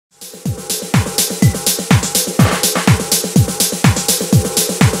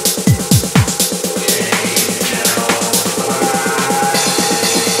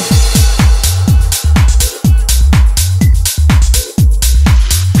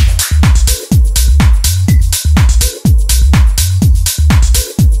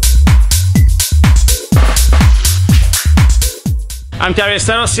I'm Darius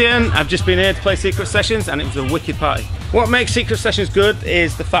Syrossian. I've just been here to play Secret Sessions and it was a wicked party. What makes Secret Sessions good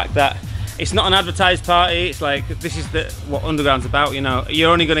is the fact that it's not an advertised party. It's like, this is what Underground's about, you know.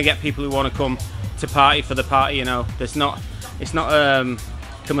 You're only going to get people who want to come to party for the party, you know. It's not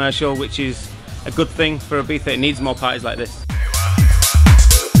commercial, which is a good thing for Ibiza. It needs more parties like this.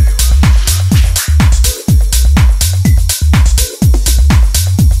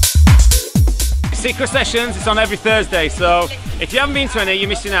 Secret Sessions, it's on every Thursday, so if you haven't been to any, you're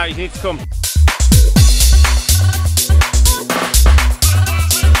missing out. You need to come.